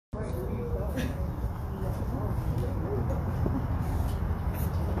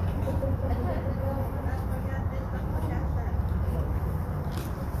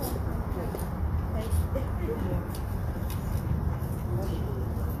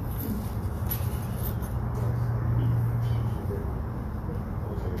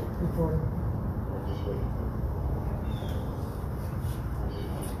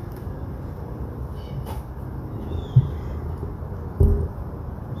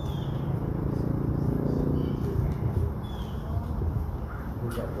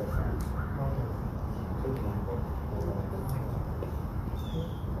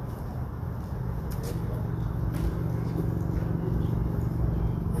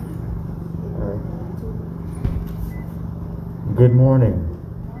Good morning,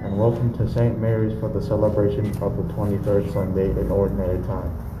 and welcome to St. Mary's for the celebration of the 23rd Sunday in Ordinary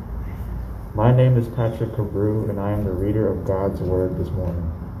Time. My name is Patrick Cabrew, and I am the reader of God's Word this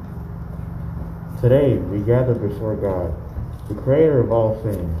morning. Today, we gather before God, the Creator of all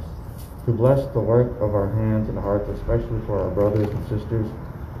things, to bless the work of our hands and hearts, especially for our brothers and sisters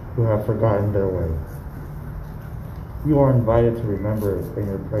who have forgotten their way. You are invited to remember in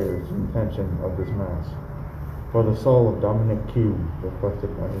your prayers the intention of this Mass. For the soul of Dominic Q,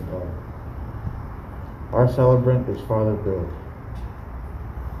 requested by his daughter. Our celebrant is Father Bill.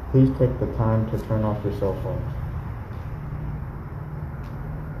 Please take the time to turn off your cell phones.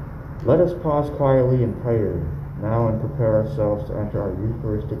 Let us pause quietly in prayer now and prepare ourselves to enter our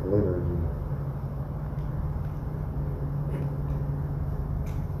Eucharistic liturgy.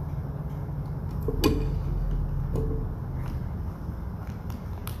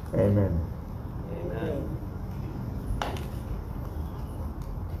 Amen. Amen.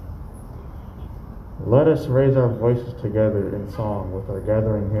 Let us raise our voices together in song with our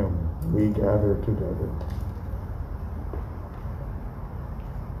gathering hymn, We Gather Together.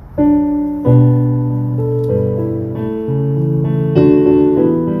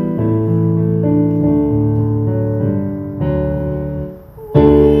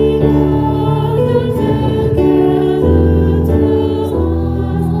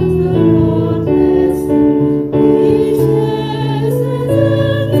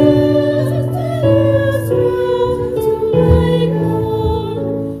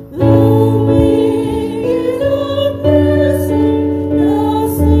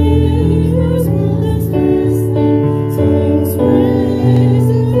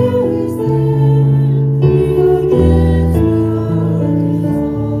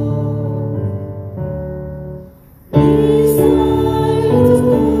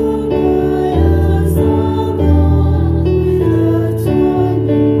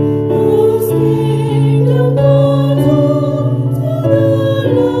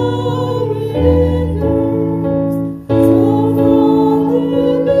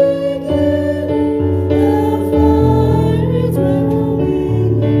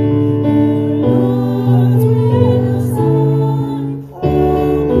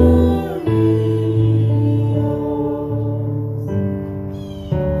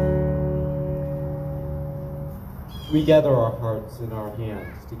 We gather our hearts and our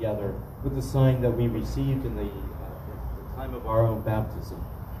hands together with the sign that we received in the time of our own baptism.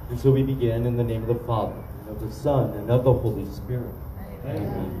 And so we begin in the name of the Father, and of the Son, and of the Holy Spirit.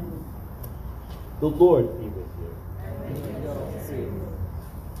 Amen. The Lord be with you. Amen.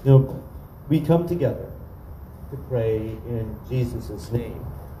 Now, we come together to pray in Jesus' name.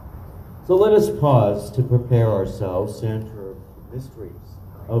 So let us pause to prepare ourselves to enter the mysteries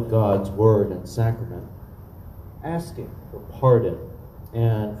of God's Word and Sacrament, asking for pardon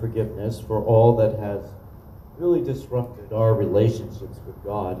and forgiveness for all that has really disrupted our relationships with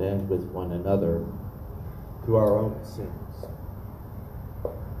God and with one another through our own sins.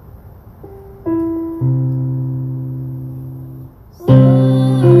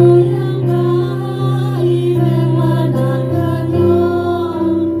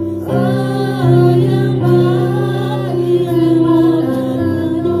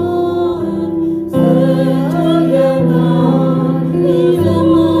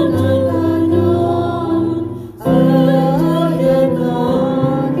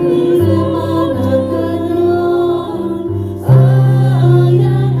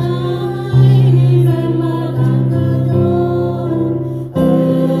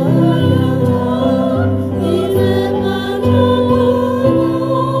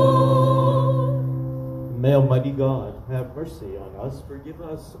 May Almighty God have mercy on us, forgive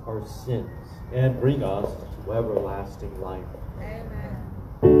us our sins, and bring us to everlasting life. Amen.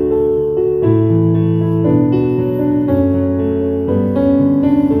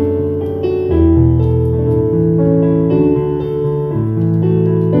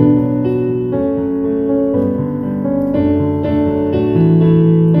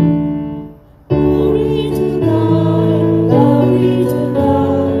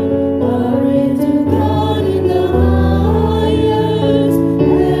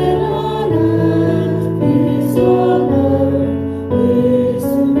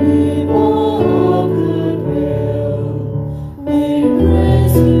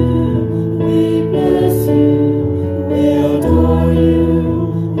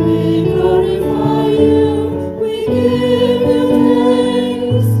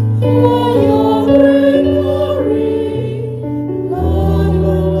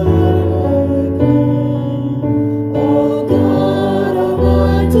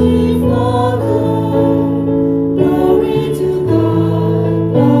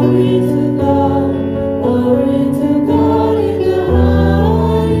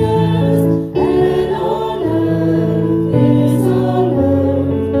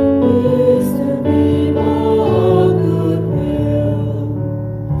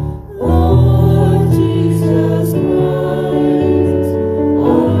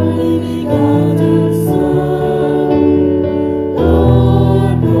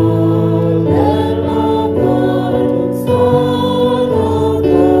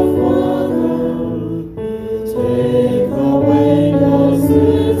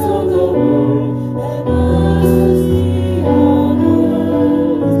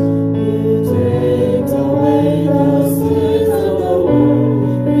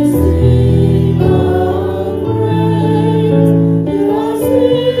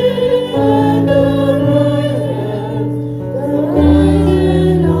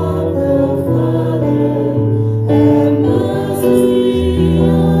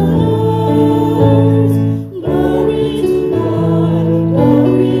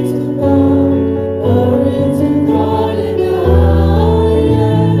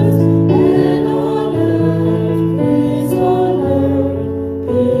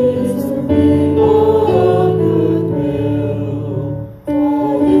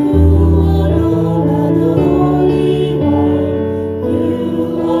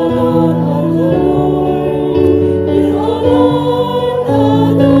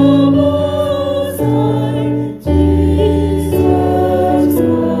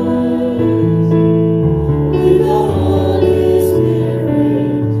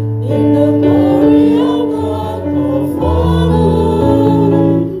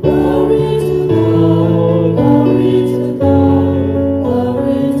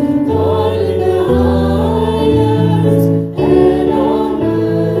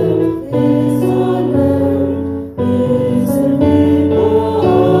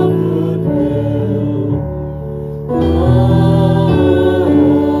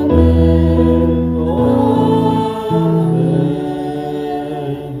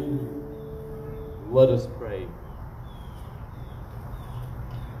 let us pray.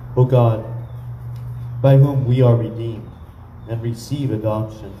 O God, by whom we are redeemed and receive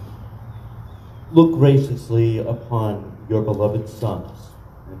adoption, look graciously upon your beloved sons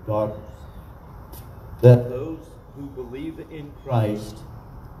and daughters, that those who believe in Christ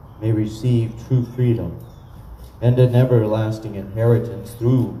may receive true freedom and an everlasting inheritance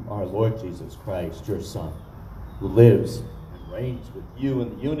through our Lord Jesus Christ, your Son, who lives and reigns with you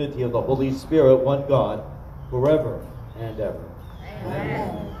in the unity of the Holy Spirit, one God, forever and ever.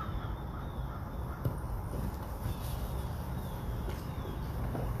 Amen.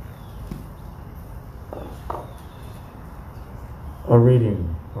 A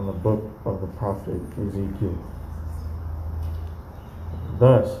reading from the book of the prophet Ezekiel.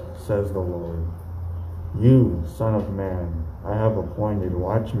 Thus says the Lord, you, son of man, I have appointed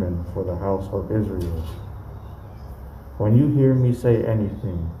watchmen for the house of Israel. When you hear me say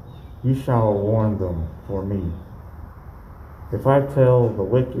anything, you shall warn them for me. If I tell the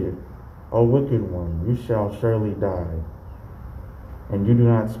wicked, O wicked one, you shall surely die, and you do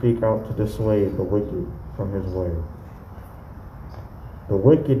not speak out to dissuade the wicked from his way, the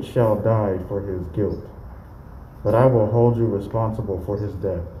wicked shall die for his guilt, but I will hold you responsible for his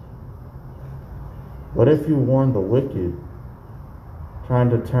death. But if you warn the wicked, trying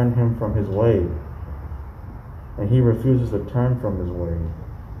to turn him from his way, and he refuses to turn from his way,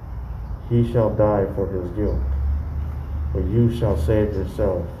 he shall die for his guilt, but you shall save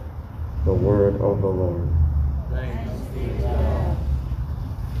yourself. The word of the Lord. Thanks be to God.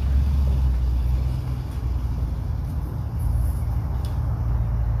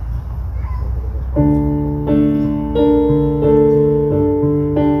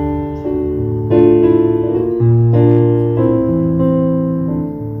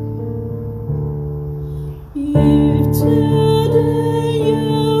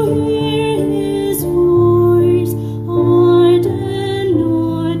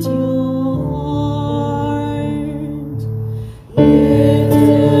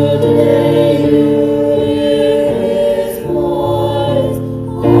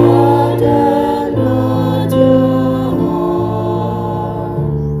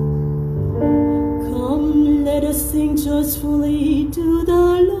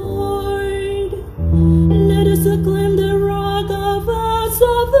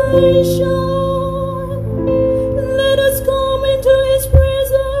 Let us come into his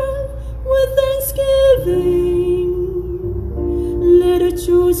presence with thanksgiving. Let us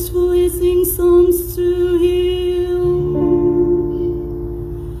joyfully sing songs to him.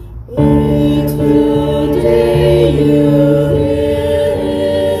 If today you hear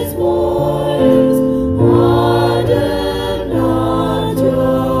his voice, harden not your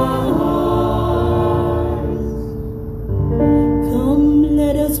hearts. Come,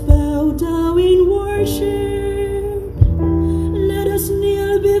 let us bow down in worship. Let us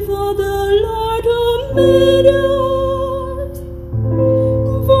kneel before the Lord who made us.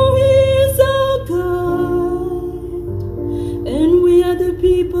 For he is our God, and we are the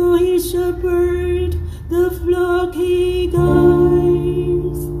people he shepherd, the flock he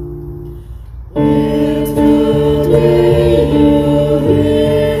guides. If today you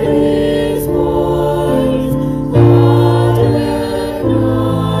hear his voice, harden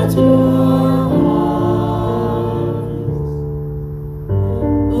not your hearts.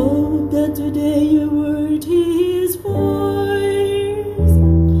 Oh, that today you would hear his voice,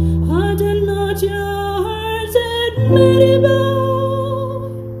 harden not your hearts and many bow.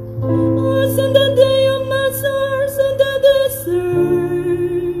 On the day of masters under the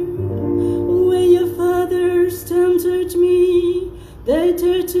desert, when your fathers tempted me, they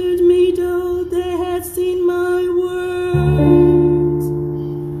tempted me though they had seen my words.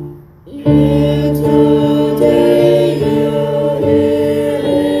 If today you hear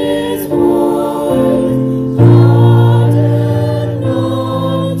his voice, harden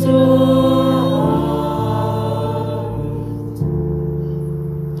not your heart.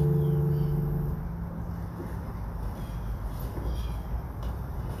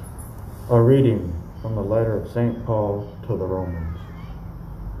 A reading from the letter of St. Paul to the Romans.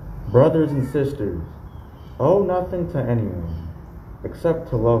 Brothers and sisters, owe nothing to anyone except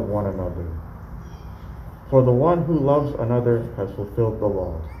to love one another. For the one who loves another has fulfilled the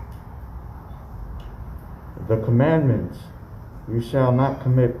law. The commandments: you shall not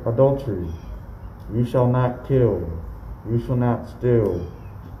commit adultery, you shall not kill, you shall not steal,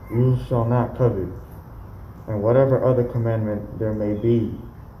 you shall not covet, and whatever other commandment there may be,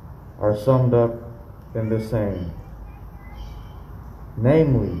 are summed up in the same.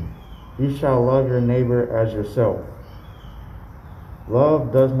 Namely, you shall love your neighbor as yourself.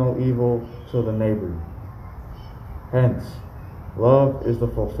 Love does no evil to the neighbor. Hence, love is the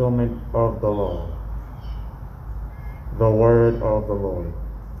fulfillment of the law. The word of the Lord.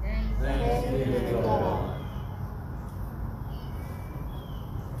 Thanks be to God.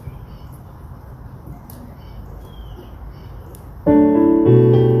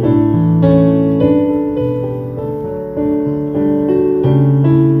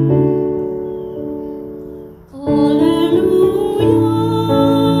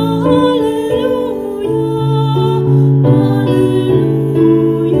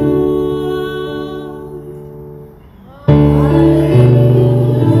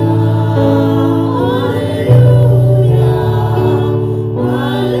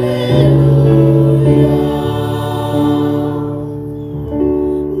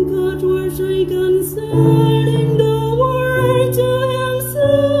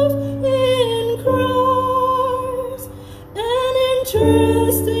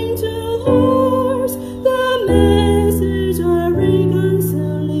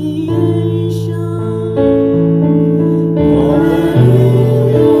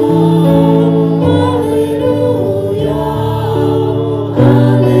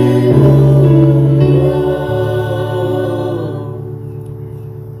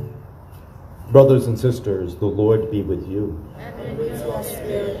 Brothers and sisters, the Lord be with you. And with your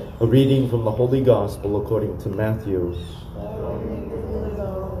spirit. A reading from the Holy Gospel according to Matthew.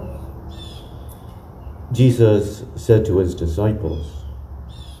 Jesus said to his disciples,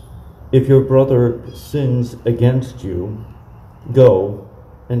 "If your brother sins against you, go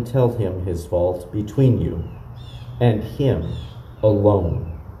and tell him his fault between you and him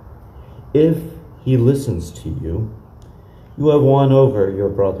alone. If he listens to you, you have won over your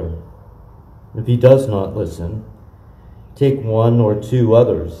brother. If he does not listen, take one or two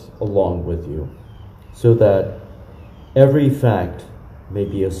others along with you, so that every fact may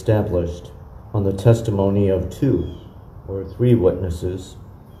be established on the testimony of 2 or 3 witnesses.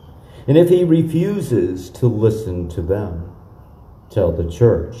 And if he refuses to listen to them, tell the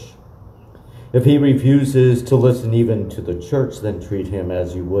church. If he refuses to listen even to the church, then treat him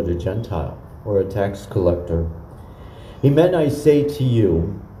as you would a Gentile or a tax collector. Amen, I say to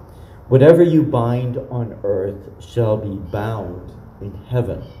you, whatever you bind on earth shall be bound in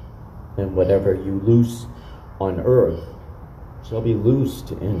heaven, and whatever you loose on earth shall be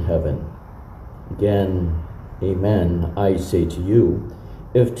loosed in heaven. Again, amen, I say to you,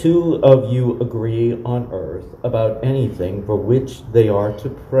 if 2 of you agree on earth about anything for which they are to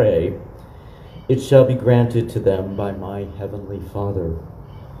pray, it shall be granted to them by my heavenly Father.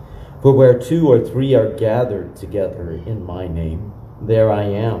 For where 2 or 3 are gathered together in my name, there I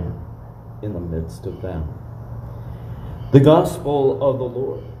am in the midst of them." The Gospel of the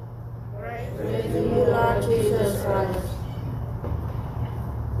Lord. Praise to you, Lord Jesus Christ.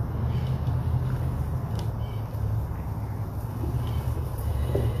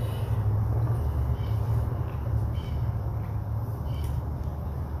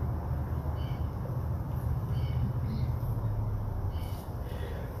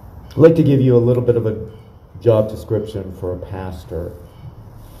 I'd like to give you a little bit of a job description for a pastor.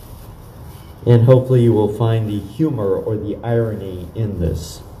 And hopefully you will find the humor or the irony in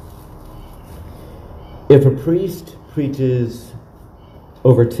this. If a priest preaches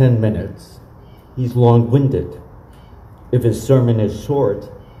over 10 minutes, he's long-winded. If his sermon is short,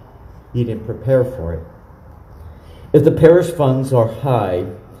 he didn't prepare for it. If the parish funds are high,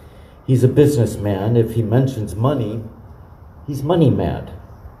 he's a businessman. If he mentions money, he's money mad.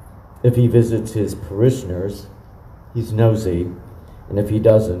 If he visits his parishioners, he's nosy. And if he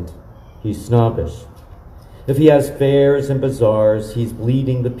doesn't, he's snobbish. If he has fairs and bazaars, he's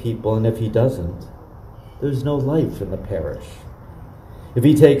bleeding the people, and if he doesn't, there's no life in the parish. If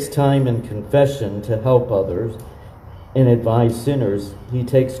he takes time in confession to help others and advise sinners, he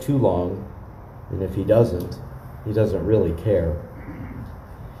takes too long, and if he doesn't really care.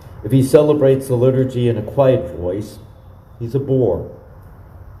 If he celebrates the liturgy in a quiet voice, he's a bore.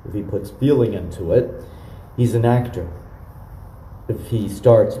 If he puts feeling into it, he's an actor. If he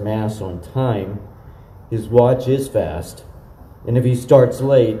starts Mass on time, his watch is fast, and if he starts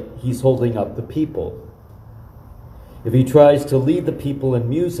late, he's holding up the people. If he tries to lead the people in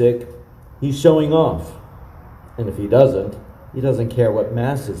music, he's showing off, and if he doesn't care what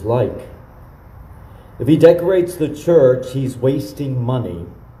Mass is like. If he decorates the church, he's wasting money,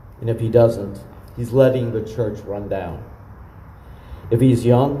 and if he doesn't, he's letting the church run down. If he's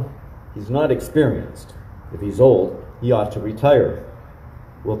young, he's not experienced. If he's old, he ought to retire.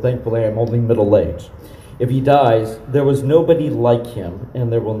 Well, thankfully, I'm only middle-aged. If he dies, there was nobody like him,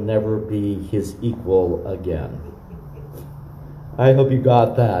 and there will never be his equal again. I hope you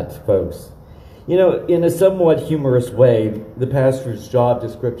got that, folks. You know, in a somewhat humorous way, the pastor's job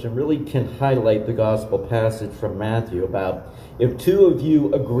description really can highlight the gospel passage from Matthew about if two of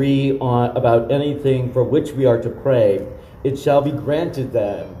you agree on about anything for which we are to pray, it shall be granted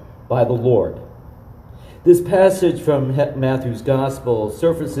them by the Lord. This passage from Matthew's gospel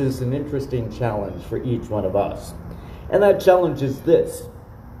surfaces an interesting challenge for each one of us. And that challenge is this.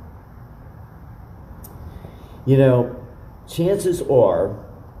 You know, chances are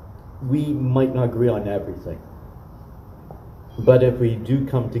we might not agree on everything. But if we do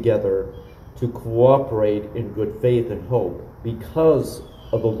come together to cooperate in good faith and hope because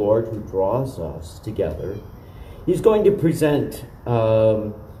of the Lord who draws us together, He's going to present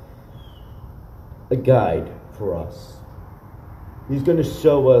a guide for us. He's going to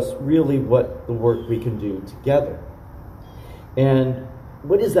show us really what the work we can do together. And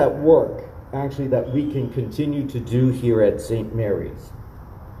what is that work, actually, that we can continue to do here at St. Mary's?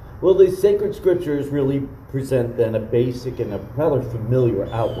 Well, the sacred scriptures really present then a basic and a rather familiar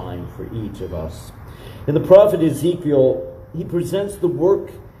outline for each of us. In the prophet Ezekiel, he presents the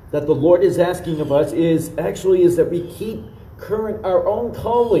work that the Lord is asking of us is that we keep current our own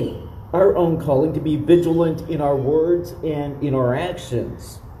calling to be vigilant in our words and in our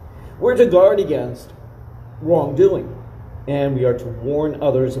actions. We're to guard against wrongdoing, and we are to warn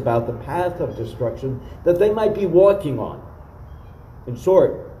others about the path of destruction that they might be walking on. In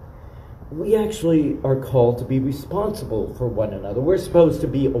short, we actually are called to be responsible for one another. We're supposed to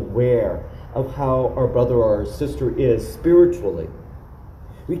be aware of how our brother or our sister is spiritually.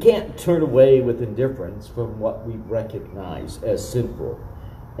 We can't turn away with indifference from what we recognize as sinful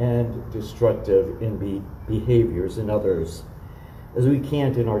and destructive in behaviors in others, as we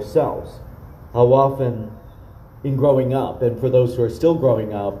can't in ourselves. How often in growing up, and for those who are still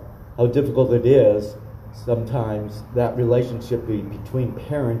growing up, how difficult it is sometimes that relationship between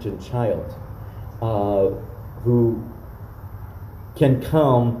parent and child, who can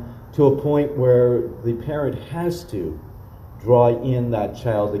come to a point where the parent has to draw in that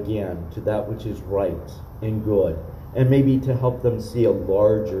child again to that which is right and good, and maybe to help them see a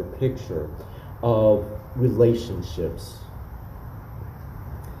larger picture of relationships.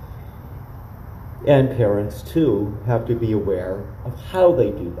 And parents, too, have to be aware of how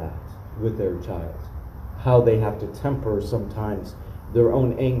they do that with their child, how they have to temper sometimes their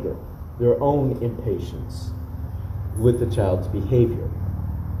own anger, their own impatience with the child's behavior.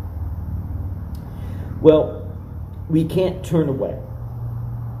 Well, we can't turn away.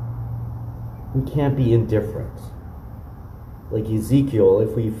 We can't be indifferent. Like Ezekiel,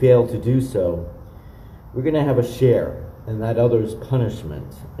 if we fail to do so, we're going to have a share in that other's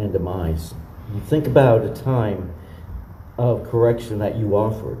punishment and demise. And think about a time of correction that you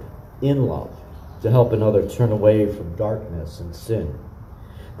offered in love to help another turn away from darkness and sin.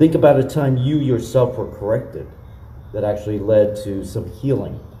 Think about a time you yourself were corrected that actually led to some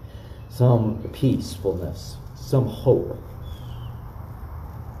healing, some peacefulness, some hope.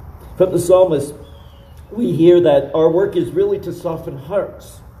 From the psalmist, we hear that our work is really to soften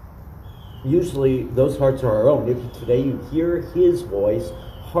hearts. Usually those hearts are our own. If today you hear his voice,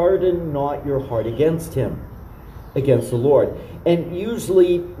 harden not your heart against him, against the Lord. And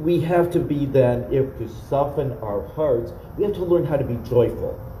usually we have to be then, if to soften our hearts, we have to learn how to be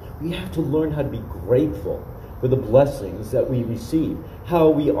joyful. We have to learn how to be grateful for the blessings that we receive, how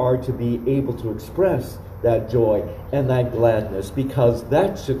we are to be able to express that joy and that gladness, because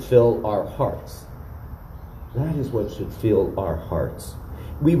that should fill our hearts. That is what should fill our hearts.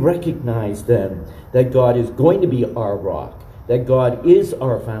 We recognize then that God is going to be our rock, that God is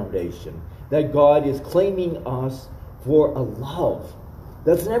our foundation, that God is claiming us for a love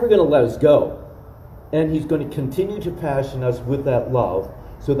that's never going to let us go. And he's going to continue to passion us with that love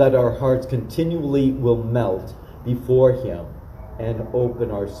so that our hearts continually will melt before him and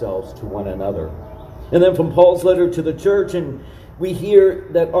open ourselves to one another. And then from Paul's letter to the church, and we hear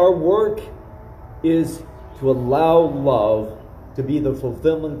that our work is to allow love to be the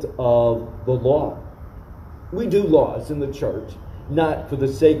fulfillment of the law. We do laws in the church, not for the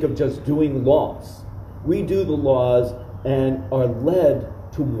sake of just doing laws. We do the laws and are led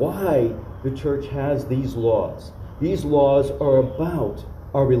to why the church has these laws. These laws are about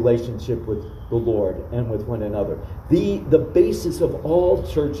our relationship with the Lord and with one another. The basis of all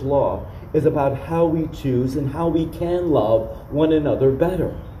church law is about how we choose and how we can love one another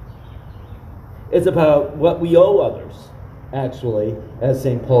better. It's about what we owe others, actually, as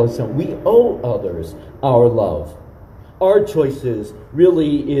St. Paul is saying. We owe others our love. Our choices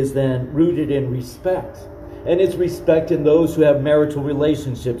really is then rooted in respect. And it's respect in those who have marital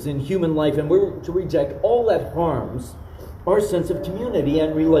relationships in human life. And we're to reject all that harms our sense of community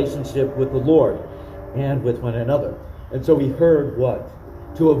and relationship with the Lord and with one another. And so we heard what?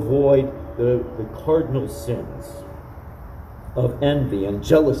 To avoid the cardinal sins of envy and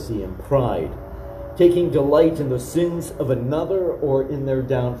jealousy and pride, taking delight in the sins of another or in their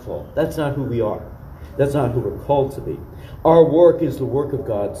downfall. That's not who we are. That's not who we're called to be. Our work is the work of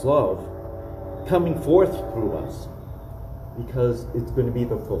God's love coming forth through us, because it's going to be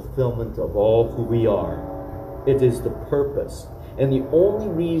the fulfillment of all who we are. It is the purpose. And the only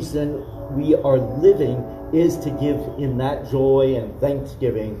reason we are living is to give in that joy and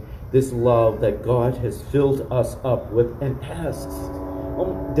thanksgiving this love that God has filled us up with and asks,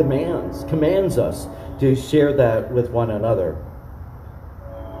 commands us to share that with one another.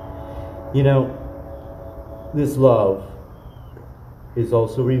 You know, this love is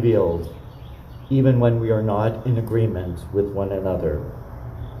also revealed even when we are not in agreement with one another.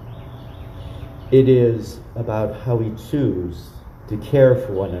 It is about how we choose to care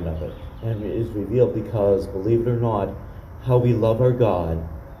for one another, and it is revealed because, believe it or not, how we love our God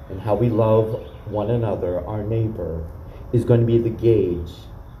and how we love one another, our neighbor, is going to be the gauge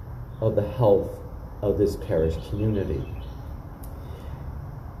of the health of this parish community.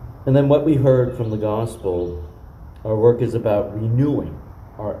 And then what we heard from the gospel, our work is about renewing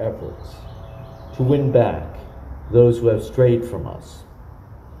our efforts to win back those who have strayed from us.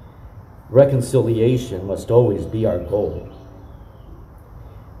 Reconciliation must always be our goal.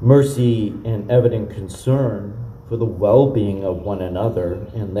 Mercy and evident concern for the well-being of one another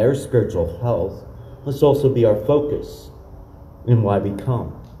and their spiritual health must also be our focus in why we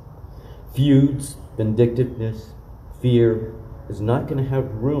come. Feuds, vindictiveness, fear is not going to have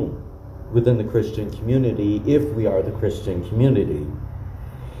room within the Christian community if we are the Christian community.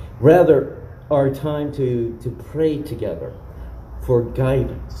 Rather, our time to pray together for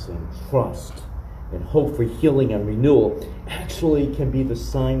guidance and trust and hope for healing and renewal actually can be the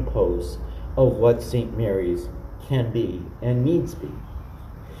signpost of what St. Mary's can be and needs be.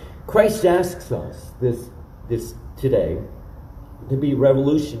 Christ asks us this today to be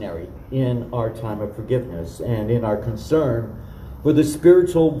revolutionary in our time of forgiveness and in our concern for the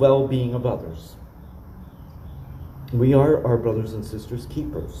spiritual well-being of others. We are our brothers and sisters'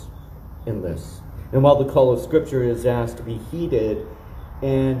 keepers in this. And while the call of Scripture is asked to be heeded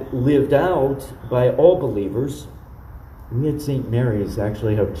and lived out by all believers, we at St. Mary's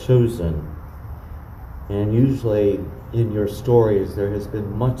actually have chosen, and usually in your stories there has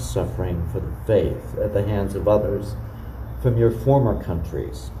been much suffering for the faith at the hands of others from your former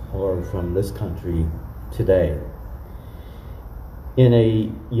countries or from this country today, in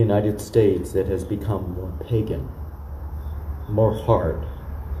a United States that has become more pagan, more hard,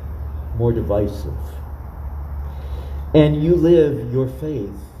 more divisive. And you live your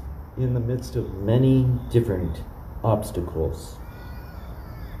faith in the midst of many different obstacles.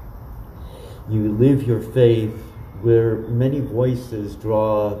 You live your faith where many voices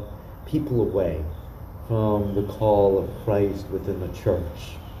draw people away from the call of Christ within the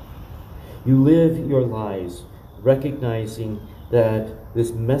church. You live your lives recognizing that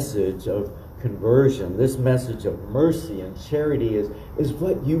this message of conversion, this message of mercy and charity is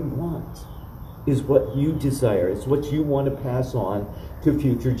what you want, is what you desire, is what you want to pass on to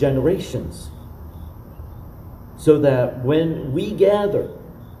future generations. So that when we gather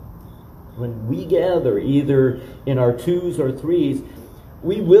either in our twos or threes,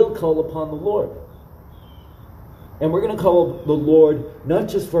 we will call upon the Lord. And we're going to call the Lord not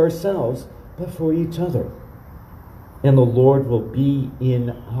just for ourselves, but for each other. And the Lord will be in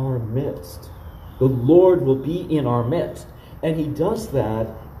our midst. The Lord will be in our midst. And He does that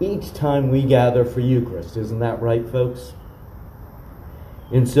each time we gather for Eucharist. Isn't that right, folks?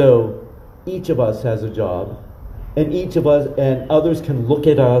 And so, each of us has a job. And each of us and others can look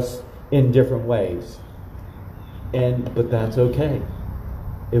at us in different ways. But that's okay.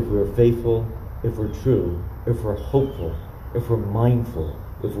 If we're faithful, if we're true, if we're hopeful, if we're mindful,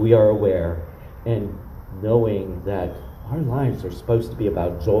 if we are aware, and knowing that our lives are supposed to be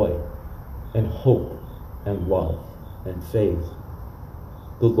about joy and hope and love and faith.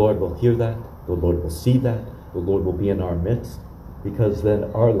 The Lord will hear that, the Lord will see that, the Lord will be in our midst, because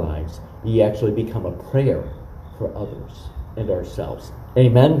then our lives, we actually become a prayer for others and ourselves.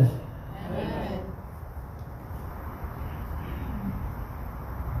 Amen? Amen.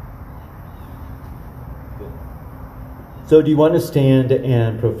 So do you want to stand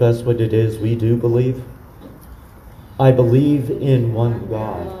and profess what it is we do believe? I believe in one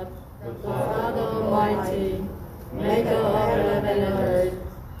God, The Father Almighty, maker of heaven and earth,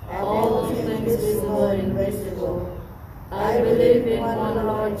 all things visible and invisible. I believe in one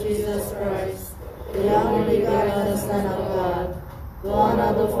Lord Jesus Christ, the only begotten Son of God, born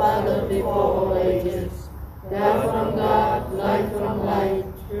of the Father before all ages, God from God, light from light,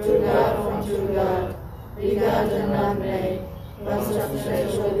 true God from true God, begotten not made,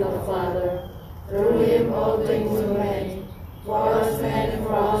 consubstantial with the Father. Through him all things were made. For us men and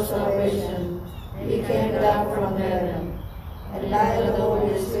for our salvation, he came down from heaven, and by the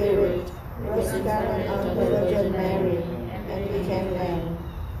Holy Spirit was incarnate of the Virgin Mary, and became man.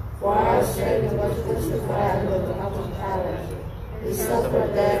 For our sake he was crucified with the Pontius Pilate. He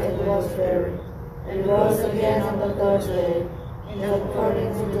suffered death and was buried, and rose again on the third day, in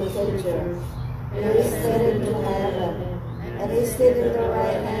according to the Scriptures. He ascended into heaven, and he seated at the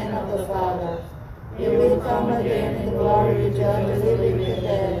right hand of the Father. He will come again in glory to judge the living and the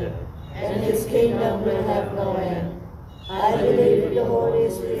dead, and his kingdom will have no end. I believe in the Holy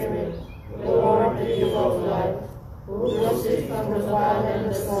Spirit, the Lord, the giver of life, who proceeds from the Father and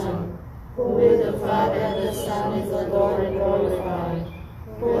the Son, who with the Father and the Son is adored and glorified,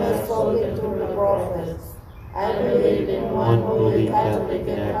 who has spoken through the prophets. I believe in one holy Catholic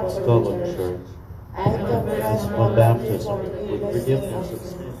and apostolic church. I confess one baptism with forgiveness of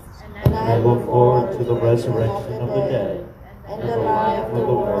sins, and I look forward to the resurrection of the dead and the life of the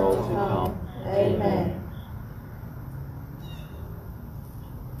world to come. Amen.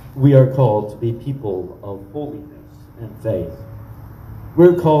 We are called to be people of holiness and faith.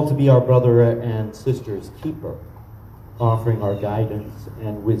 We're called to be our brother and sister's keeper, offering our guidance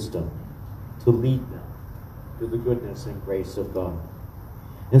and wisdom to lead them to the goodness and grace of God.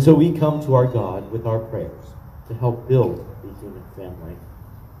 And so we come to our God with our prayers to help build the human family.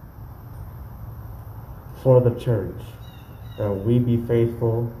 For the church, that we be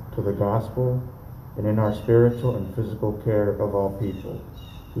faithful to the gospel and in our spiritual and physical care of all people,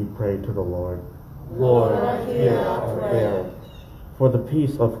 we pray to the Lord. Lord, hear our prayer. For the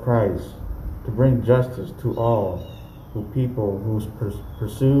peace of Christ, to bring justice to all people who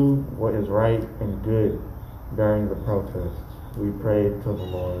pursue what is right and good during the protests, we pray to the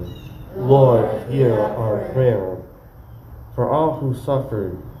Lord. Lord, hear our prayer. For all who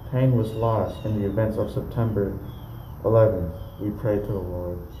suffered painless loss in the events of September 11th, we pray to the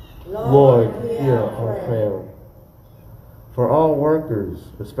Lord. Lord, hear our prayer. For all workers,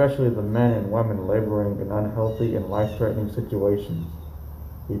 especially the men and women laboring in unhealthy and life-threatening situations,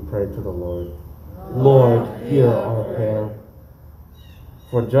 we pray to the Lord. Lord, hear our prayer.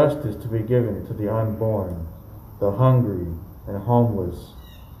 For justice to be given to the unborn, the hungry and homeless,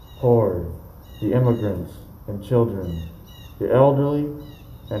 poor, the immigrants and children, the elderly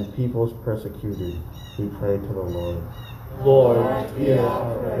and peoples persecuted, we pray to the Lord. Lord, hear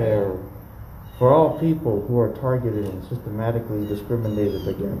our prayer. For all people who are targeted and systematically discriminated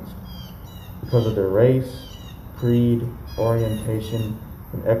against because of their race, creed, orientation,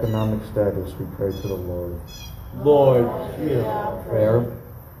 and economic status, we pray to the Lord. Lord, hear our prayer.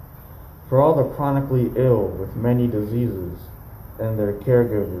 For all the chronically ill with many diseases and their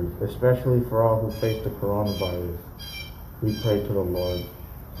caregivers, especially for all who face the coronavirus, we pray to the Lord.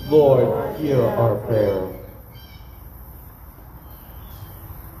 Lord, hear our prayer.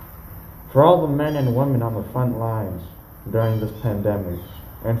 For all the men and women on the front lines during this pandemic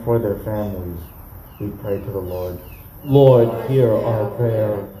and for their families, we pray to the Lord. Lord, hear our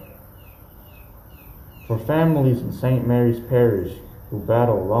prayer. For families in St. Mary's Parish who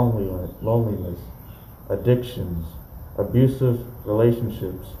battle loneliness, addictions, abusive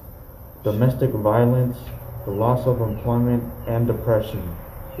relationships, domestic violence, the loss of employment, and depression,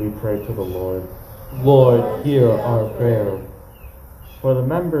 we pray to the Lord. Lord, hear our prayer. For the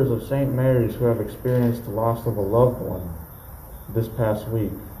members of St. Mary's who have experienced the loss of a loved one this past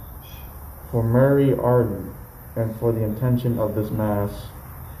week, for Mary Arden, and for the intention of this Mass,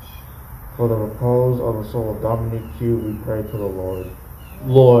 for the repose of the soul of Dominique Q, we pray to the Lord.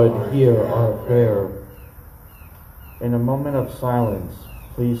 Lord, hear our prayer. In a moment of silence,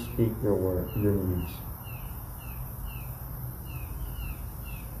 please speak your needs.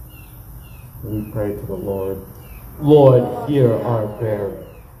 We pray to the Lord. Lord, hear our prayer.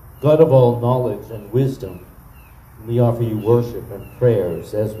 God of all knowledge and wisdom, we offer you worship and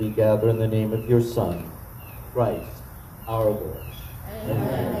prayers as we gather in the name of your Son, Christ, our Lord.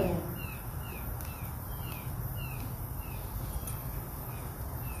 Amen.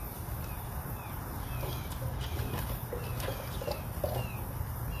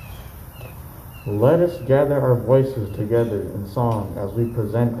 Let us gather our voices together in song as we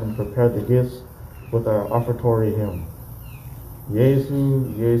present and prepare the gifts with our offertory hymn.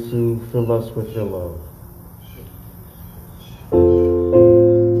 Jesu, Jesu, fill us with your love.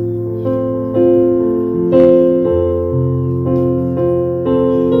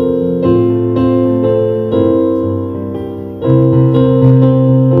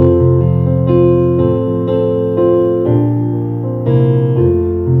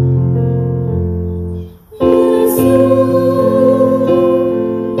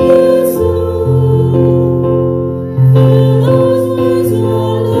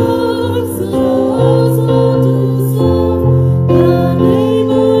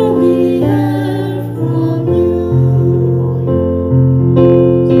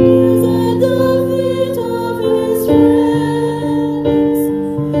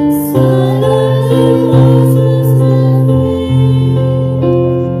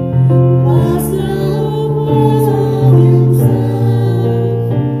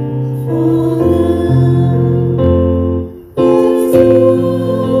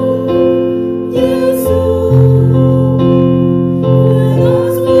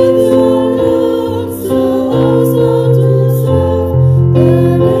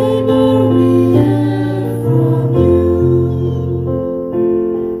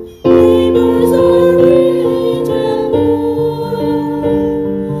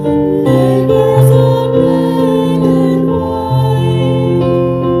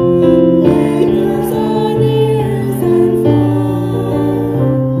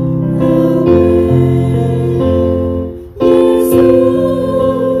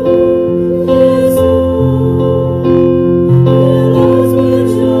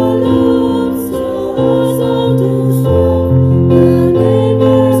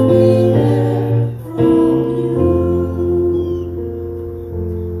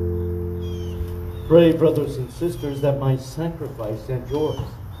 sisters, that my sacrifice and yours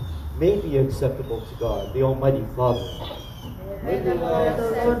may be acceptable to God, the Almighty Father. May the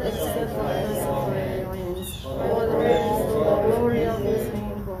Lord accept my offerings, for the praise and the glory of his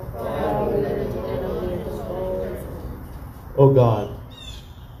name, for God will and of his souls. O God,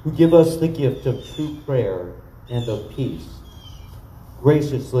 who give us the gift of true prayer and of peace,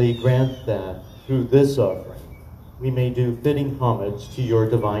 graciously grant that through this offering we may do fitting homage to your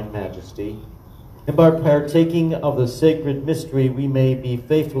divine majesty, and by partaking of the sacred mystery we may be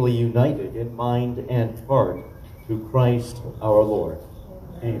faithfully united in mind and heart through Christ our Lord.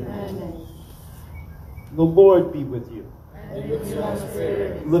 Amen. Amen. The Lord be with you. And with your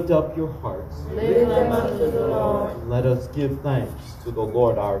spirit, Lift up your hearts. lift them up to the Lord. Let us give thanks to the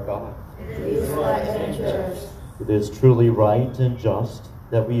Lord our God. It is right and just. It is truly right and just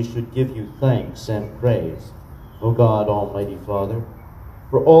that we should give you thanks and praise, O God, Almighty Father,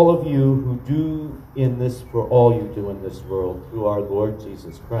 for all you do in this world through our Lord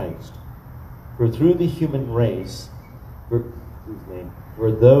Jesus Christ. For through the human race, for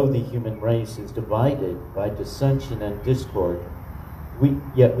though the human race is divided by dissension and discord,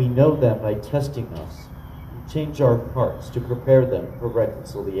 yet we know that by testing us, you change our hearts to prepare them for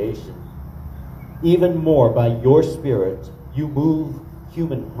reconciliation. Even more, by your Spirit, you move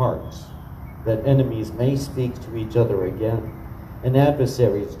human hearts, that enemies may speak to each other again, and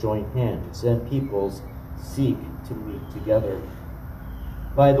adversaries join hands, and peoples seek to meet together.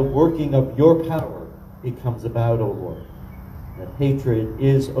 By the working of your power, it comes about, O Lord, that hatred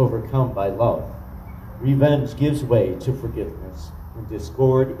is overcome by love, revenge gives way to forgiveness, and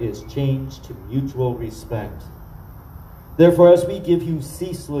discord is changed to mutual respect. Therefore, as we give you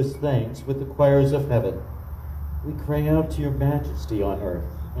ceaseless thanks with the choirs of heaven, we cry out to your majesty on earth,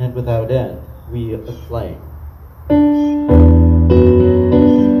 and without end we acclaim.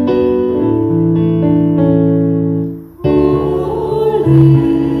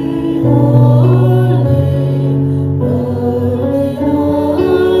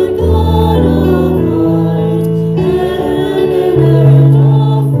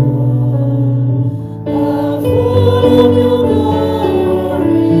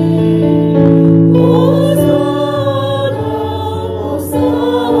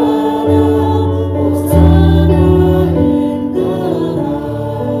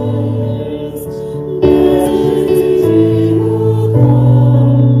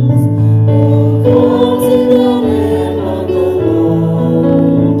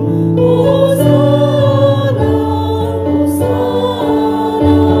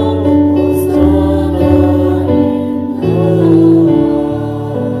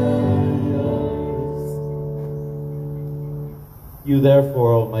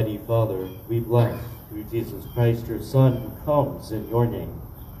 Therefore, Almighty Father, we bless through Jesus Christ, your Son, who comes in your name.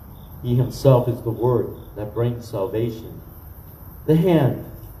 He himself is the word that brings salvation, the hand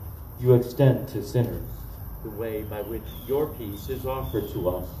you extend to sinners, the way by which your peace is offered to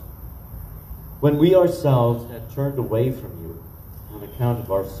us. When we ourselves had turned away from you on account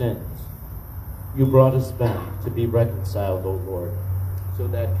of our sins, you brought us back to be reconciled, O Lord, so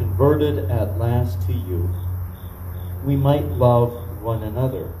that converted at last to you, we might love one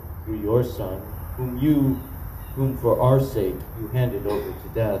another through your Son, whom for our sake you handed over to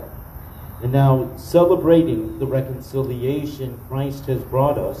death. And now, celebrating the reconciliation Christ has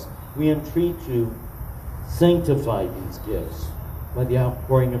brought us, we entreat you, sanctify these gifts by the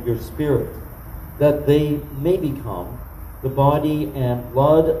outpouring of your Spirit, that they may become the body and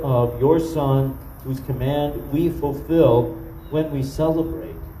blood of your Son, whose command we fulfill when we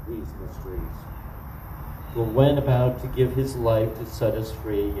celebrate these mysteries. For when about to give his life to set us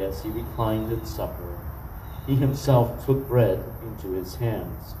free, as he reclined at supper, he himself took bread into his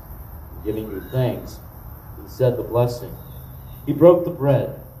hands. And giving you thanks, he said the blessing. He broke the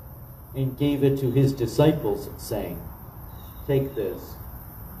bread and gave it to his disciples, saying, "Take this,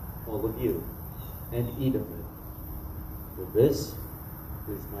 all of you, and eat of it. For this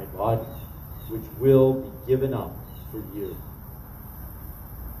is my body, which will be given up for you."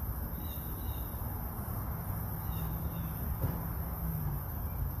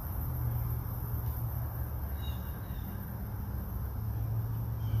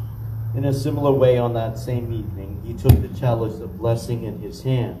 In a similar way, on that same evening, he took the chalice of blessing in his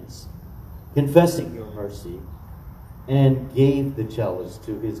hands, confessing your mercy, and gave the chalice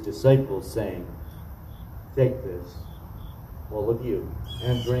to his disciples, saying, "Take this, all of you,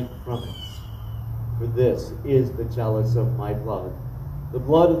 and drink from it. For this is the chalice of my blood, the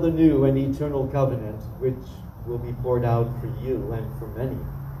blood of the new and eternal covenant, which will be poured out for you and for many,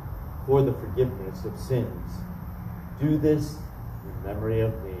 for the forgiveness of sins. Do this in memory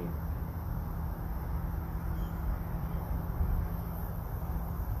of me."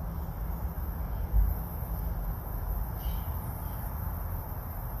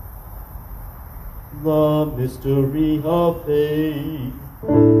 The mystery of faith.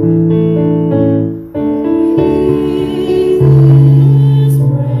 This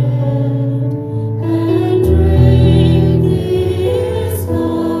bread and drink this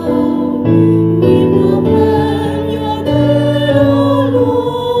cup. We proclaim your death, O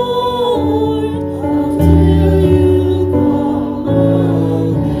Lord, until you come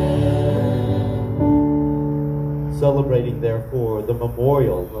again. Celebrating, therefore, the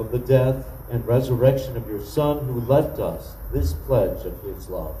memorial of the death and resurrection of your Son who left us this pledge of his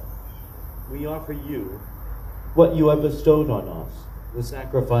love, we offer you what you have bestowed on us, the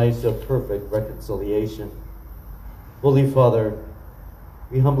sacrifice of perfect reconciliation. Holy Father,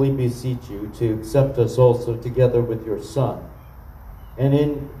 we humbly beseech you to accept us also together with your Son, and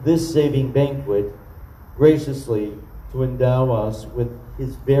in this saving banquet, graciously to endow us with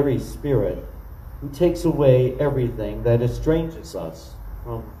his very Spirit, who takes away everything that estranges us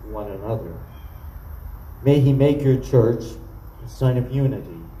from one another. May he make your church a sign of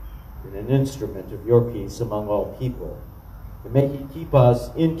unity and an instrument of your peace among all people. And may he keep us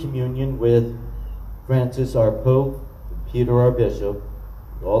in communion with Francis our Pope, and Peter our Bishop,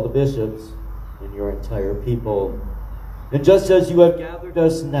 and all the bishops, and your entire people. And just as you have gathered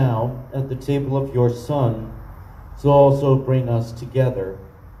us now at the table of your Son, so also bring us together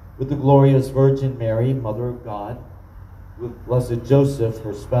with the glorious Virgin Mary, Mother of God, with blessed Joseph,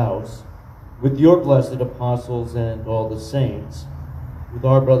 her spouse, with your blessed apostles and all the saints, with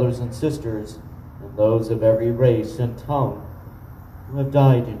our brothers and sisters, and those of every race and tongue who have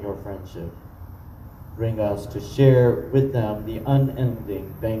died in your friendship. Bring us to share with them the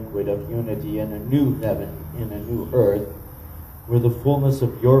unending banquet of unity in a new heaven, in a new earth, where the fullness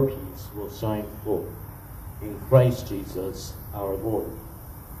of your peace will shine forth. In Christ Jesus our Lord.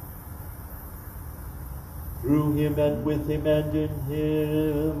 Through him and with him and in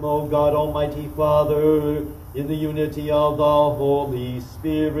him, O God, Almighty Father, in the unity of the Holy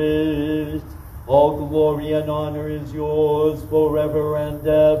Spirit, all glory and honor is yours forever and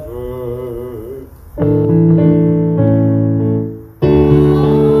ever.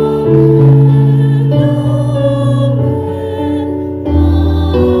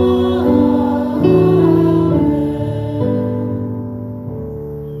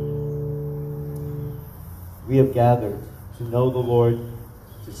 We have gathered to know the Lord,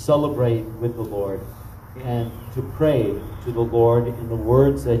 to celebrate with the Lord, and to pray to the Lord in the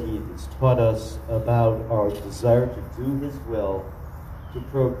words that he has taught us about our desire to do his will, to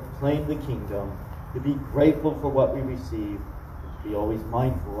proclaim the kingdom, to be grateful for what we receive, and to be always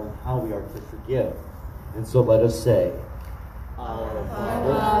mindful of how we are to forgive. And so let us say, Our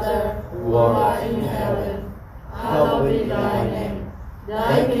Father, who art in heaven, hallowed be thy name.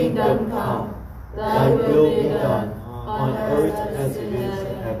 Thy kingdom come. Thy will be done on earth as it is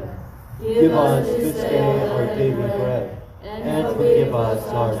in heaven. Give us this day our daily bread, and forgive us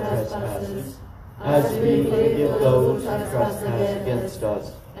our trespasses, as we forgive those who trespass against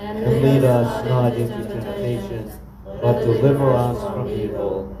us. And lead us not into temptation, but deliver us from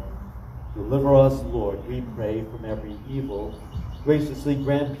evil. Deliver us, Lord, we pray, from every evil. Graciously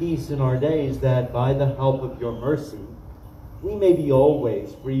grant peace in our days, that by the help of your mercy, we may be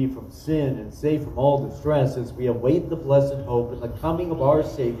always free from sin and safe from all distress, as we await the blessed hope and the coming of our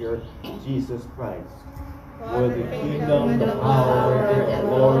Savior, Jesus Christ. For the kingdom, the power, and the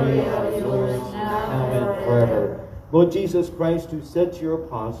glory are yours, now and forever. Lord Jesus Christ, who said to your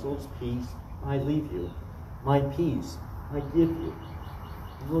apostles, Peace I leave you, my peace I give you.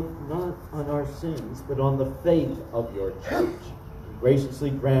 Look not on our sins, but on the faith of your church. And graciously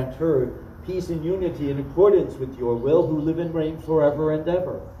grant her peace and unity in accordance with your will, who live and reign forever and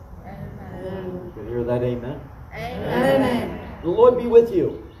ever. Amen. You can hear that, amen? Amen. The Lord be with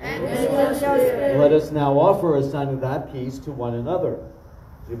you. And with your spirit. Let us now offer a sign of that peace to one another.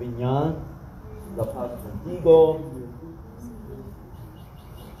 Jibinyan, la paz contigo.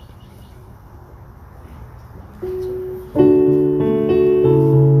 Amen.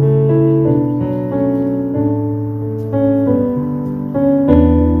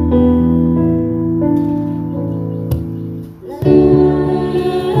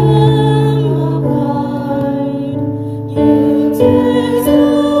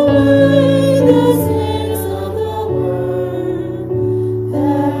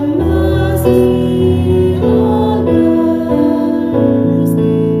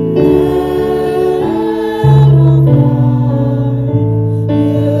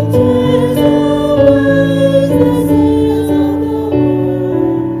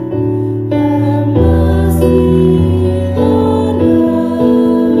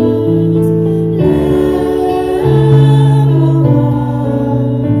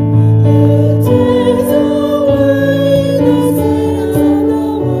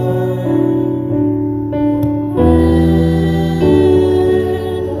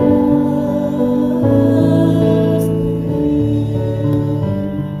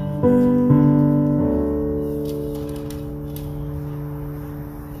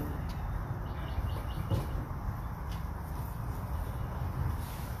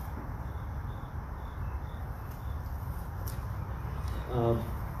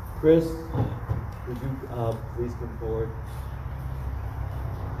 Chris, would you please come forward?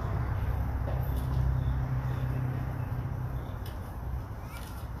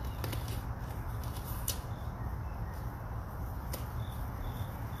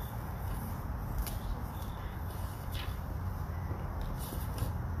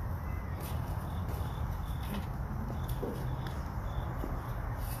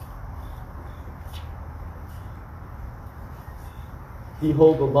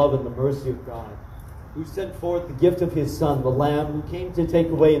 Behold the love and the mercy of God, who sent forth the gift of his Son, the Lamb, who came to take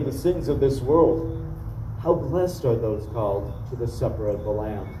away the sins of this world. How blessed are those called to the supper of the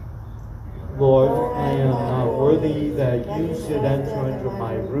Lamb. Lord, I am not worthy that you should enter under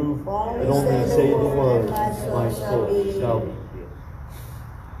my roof, but only say the word, and my soul shall be healed.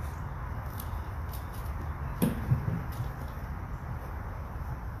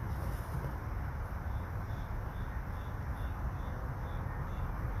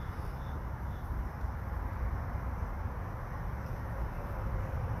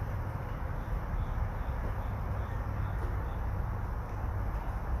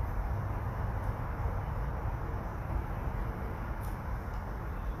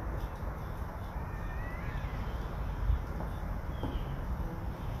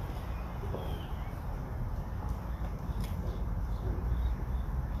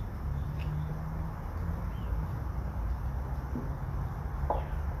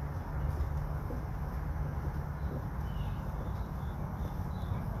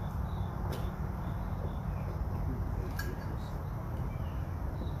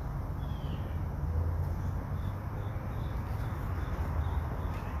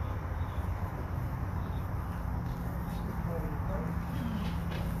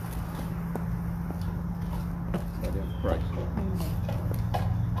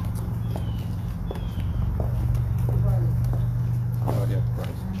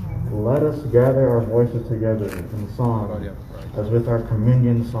 Let us gather our voices together in song, as with our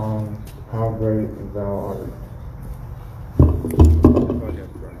communion song, How Great Thou Art.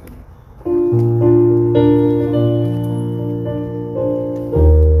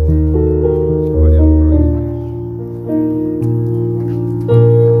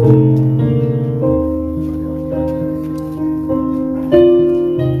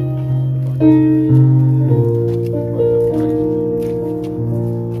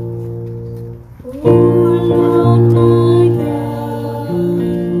 Lord my God,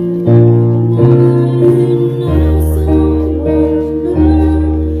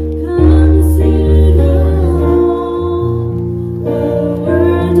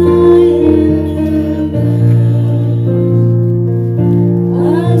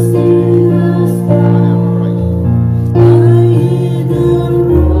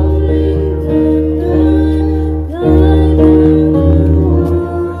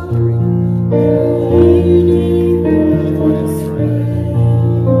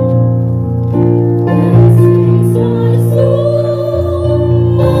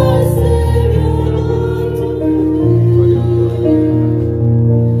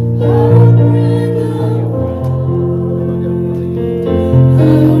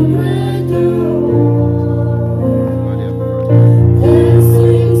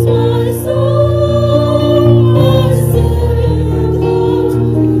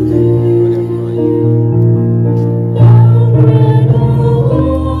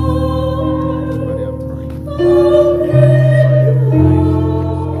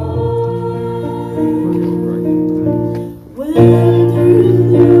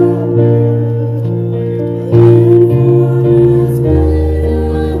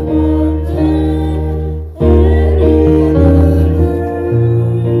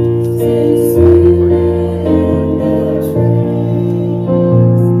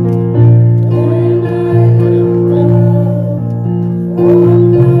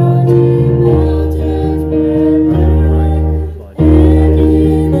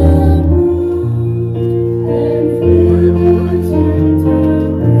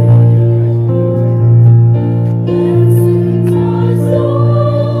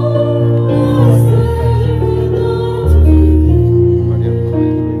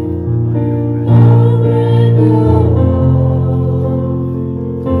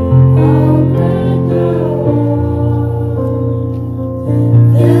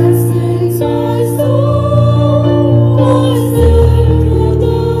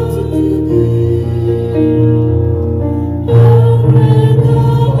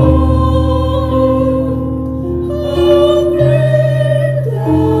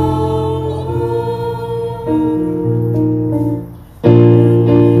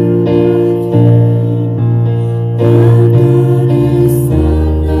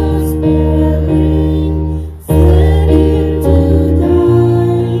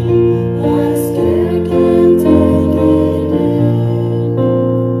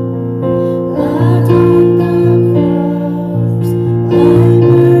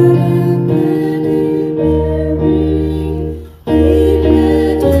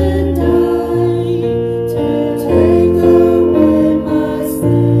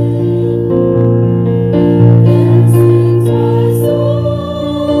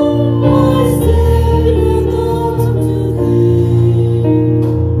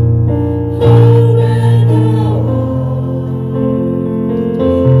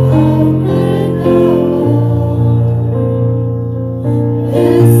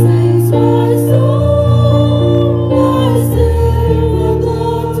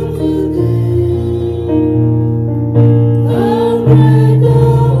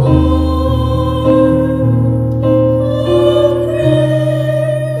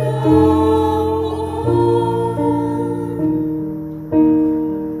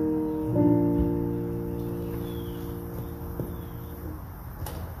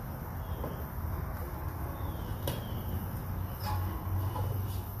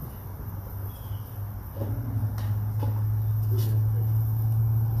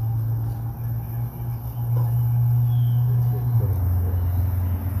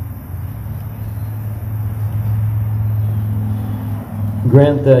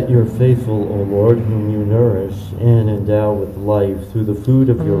 Grant that your faithful, O Lord, whom you nourish and endow with life through the food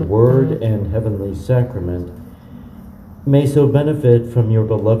of your word and heavenly sacrament, may so benefit from your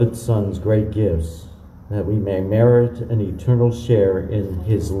beloved Son's great gifts, that we may merit an eternal share in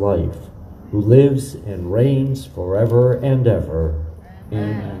his life, who lives and reigns forever and ever.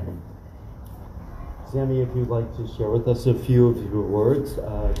 Amen. Sammy, if you'd like to share with us a few of your words,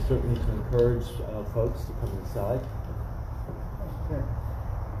 certainly to encourage folks to come inside.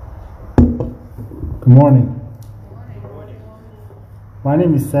 Good morning. My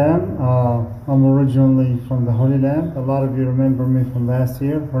name is Sam. I'm originally from the Holy Land. A lot of you remember me from last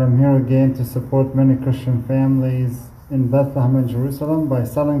year, but I'm here again to support many Christian families in Bethlehem and Jerusalem by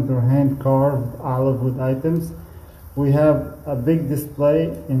selling their hand-carved olive wood items. We have a big display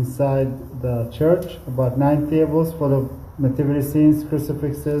inside the church, about 9 tables full of nativity scenes,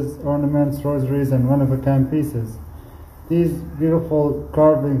 crucifixes, ornaments, rosaries, and one-of-a-kind pieces. These beautiful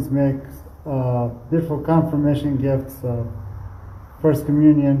carvings make beautiful confirmation gifts, First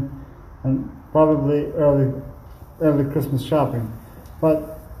Communion, and probably early Christmas shopping.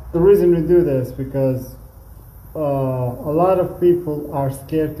 But the reason we do this because a lot of people are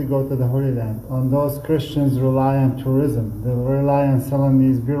scared to go to the Holy Land, and those Christians rely on tourism. They rely on selling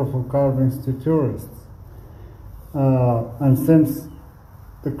these beautiful carvings to tourists. And since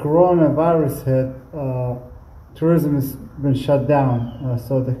the coronavirus hit, tourism has been shut down.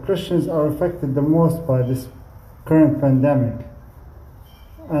 So the Christians are affected the most by this current pandemic.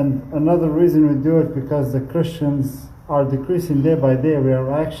 And another reason we do it because the Christians are decreasing day by day. We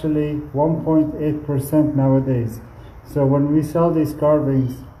are actually 1.8% nowadays. So when we sell these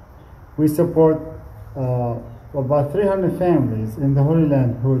carvings, we support about 300 families in the Holy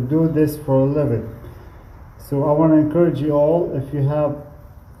Land who do this for a living. So I want to encourage you all, if you have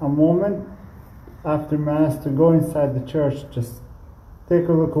a moment after Mass, to go inside the church. Just take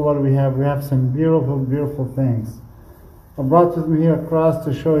a look at what we have. We have some beautiful, beautiful things. I brought with me here a cross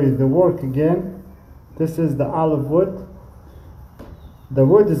to show you the work again. This is the olive wood. The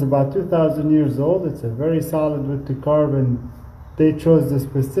wood is about 2,000 years old. It's a very solid wood to carve, and they chose the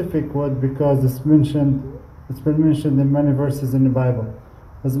specific wood because it's been mentioned in many verses in the Bible.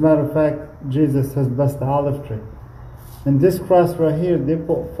 As a matter of fact, Jesus has blessed the olive tree. And this cross right here, they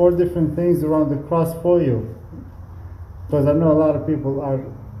put 4 different things around the cross for you, because I know a lot of people are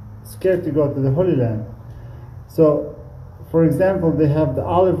scared to go to the Holy Land. So, for example, they have the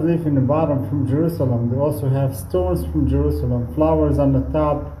olive leaf in the bottom from Jerusalem. They also have stones from Jerusalem, flowers on the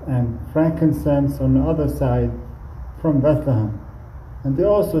top, and frankincense on the other side from Bethlehem. And they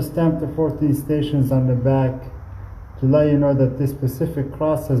also stamped the 14 stations on the back to let you know that this specific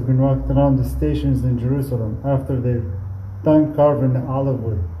cross has been walked around the stations in Jerusalem after they're done carving the olive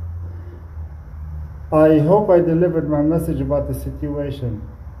wood. I hope I delivered my message about the situation.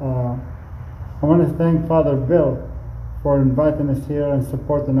 I want to thank Father Bill for inviting us here and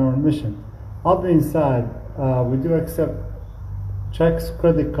supporting our mission. I'll be inside. We do accept checks,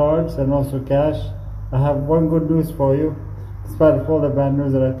 credit cards, and also cash. I have one good news for you, despite of all the bad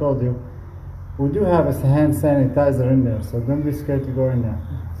news that I told you. We do have a hand sanitizer in there, so don't be scared to go in there.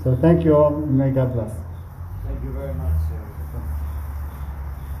 So thank you all, and may God bless. Thank you very much, sir.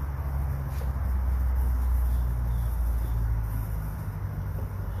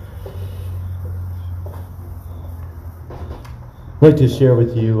 I'd like to share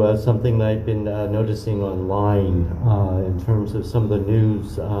with you something that I've been noticing online in terms of some of the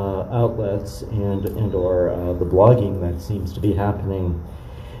news outlets and or the blogging that seems to be happening,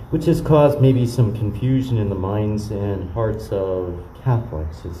 which has caused maybe some confusion in the minds and hearts of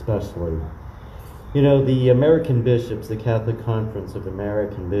Catholics especially. You know, the American Bishops, the Catholic Conference of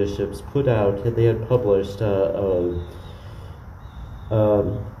American Bishops, they had published a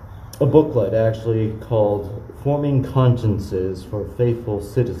booklet actually called Forming Consciences for Faithful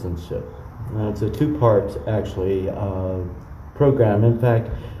Citizenship. It's a 2-part actually program. In fact,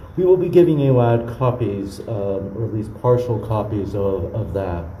 we will be giving you out copies, or at least partial copies of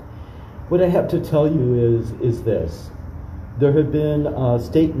that. What I have to tell you is this. There have been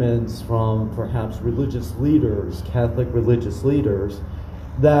statements from perhaps religious leaders, Catholic religious leaders,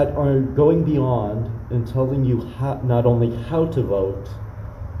 that are going beyond and telling you not only how to vote,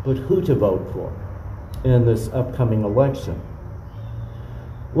 but who to vote for in this upcoming election.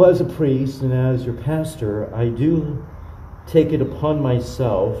 Well, as a priest and as your pastor, I do take it upon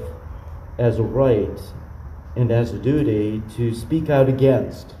myself as a right and as a duty to speak out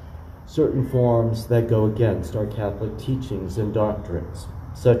against certain forms that go against our Catholic teachings and doctrines,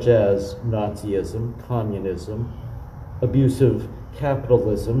 such as Nazism, communism, abusive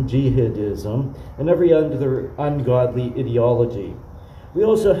capitalism, jihadism, and every other ungodly ideology. We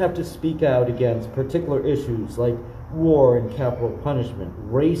also have to speak out against particular issues like war and capital punishment,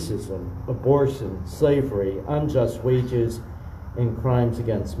 racism, abortion, slavery, unjust wages, and crimes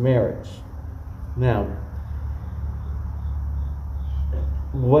against marriage. Now,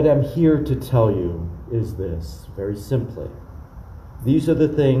 what I'm here to tell you is this, very simply. These are the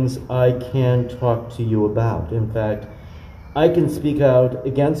things I can talk to you about. In fact, I can speak out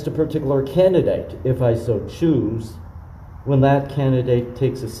against a particular candidate if I so choose, when that candidate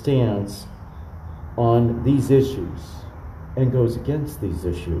takes a stance on these issues and goes against these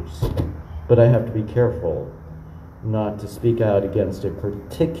issues. But I have to be careful not to speak out against a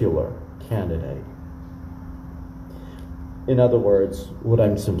particular candidate. In other words, what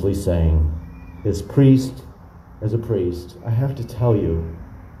I'm simply saying is, as a priest, I have to tell you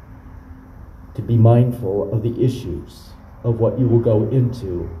to be mindful of the issues of what you will go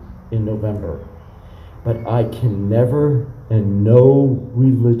into in November. But I can never, and no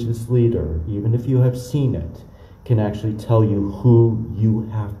religious leader, even if you have seen it, can actually tell you who you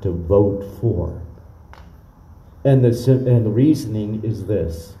have to vote for. And the reasoning is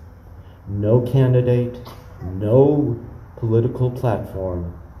this: no candidate, no political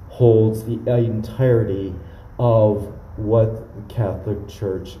platform holds the entirety of what the Catholic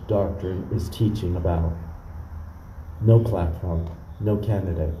Church doctrine is teaching about. No platform, no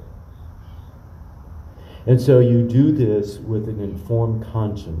candidate. And so you do this with an informed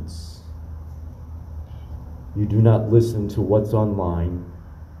conscience. You do not listen to what's online,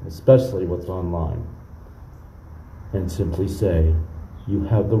 especially what's online, and simply say, you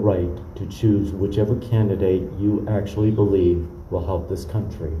have the right to choose whichever candidate you actually believe will help this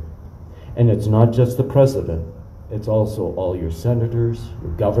country. And it's not just the president, it's also all your senators,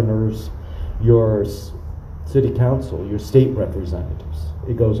 your governors, your city council, your state representatives.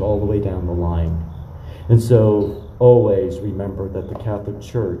 It goes all the way down the line. And so always remember that the Catholic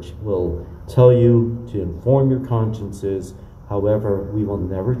Church will tell you to inform your consciences. However, we will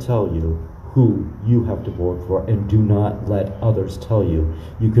never tell you who you have to vote for, and do not let others tell you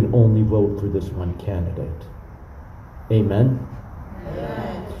you can only vote for this one candidate. Amen?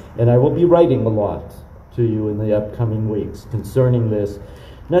 Amen. And I will be writing a lot to you in the upcoming weeks concerning this,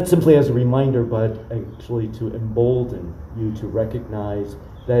 not simply as a reminder, but actually to embolden you to recognize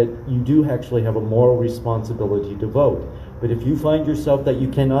that you do actually have a moral responsibility to vote. But if you find yourself that you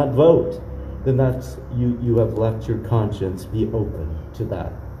cannot vote, then that's you have left your conscience be open to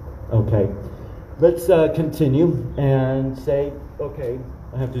that. Okay, let's continue and say, okay,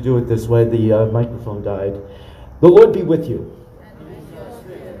 I have to do it this way. The microphone died. The Lord be with you.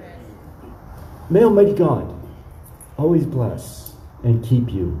 May Almighty God always bless and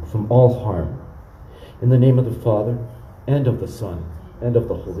keep you from all harm. In the name of the Father, and of the Son, and of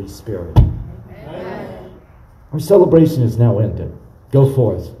the Holy Spirit. Amen. Our celebration is now ended. Go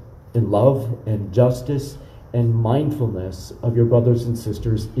forth in love and justice and mindfulness of your brothers and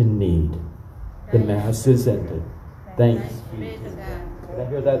sisters in need. The Mass is ended. Thanks be to God. Did I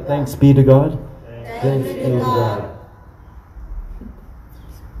hear that? Thanks be to God? Thanks be to God.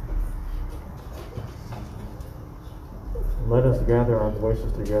 Let us gather our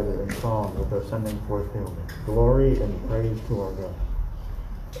voices together in song with our sending forth hymn. Glory and praise to our God.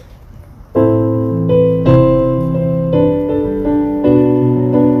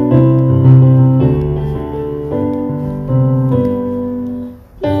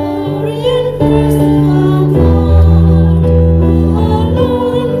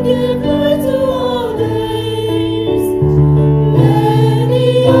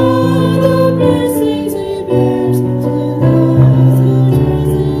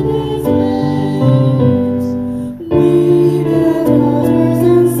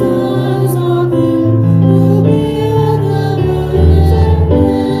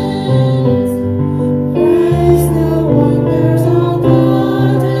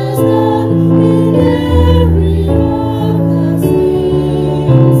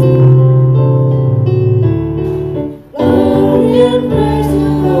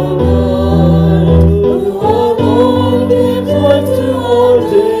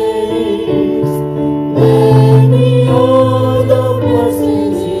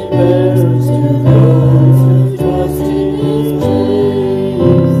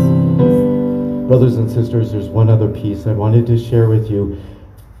 Brothers and sisters, there's one other piece I wanted to share with you.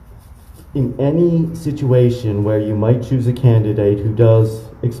 In any situation where you might choose a candidate who does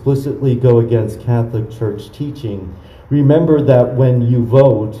explicitly go against Catholic Church teaching, remember that when you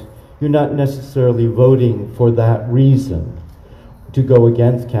vote, you're not necessarily voting for that reason to go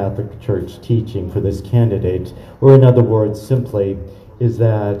against Catholic Church teaching for this candidate. Or in other words, simply, is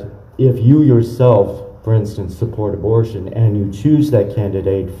that if you yourself for instance, support abortion, and you choose that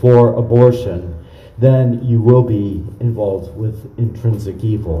candidate for abortion, then you will be involved with intrinsic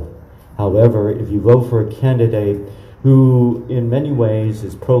evil. However, if you vote for a candidate who in many ways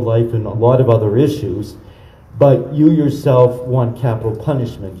is pro-life and a lot of other issues, but you yourself want capital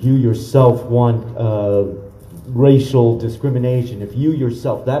punishment, you yourself want racial discrimination, if you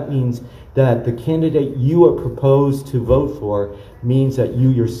yourself, that means that the candidate you are proposed to vote for means that you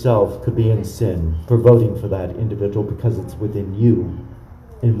yourself could be in sin for voting for that individual because it's within you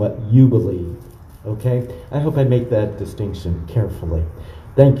and what you believe. Okay? I hope I make that distinction carefully.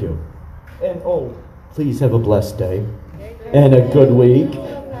 Thank you. And please have a blessed day and a good week.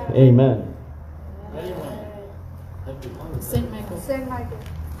 Amen. Saint Michael.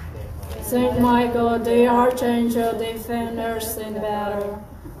 Saint Michael, the archangel, defend us in battle.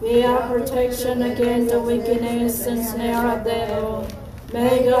 Be our protection against the wickedness and snare of the devil.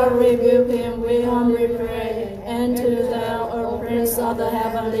 May God rebuke him, we humbly pray. And to thou, O Prince of the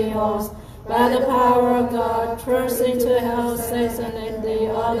heavenly host, by the power of God, thrust into hell Satan and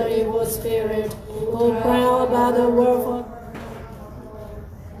the other evil spirit, who prowl about the world for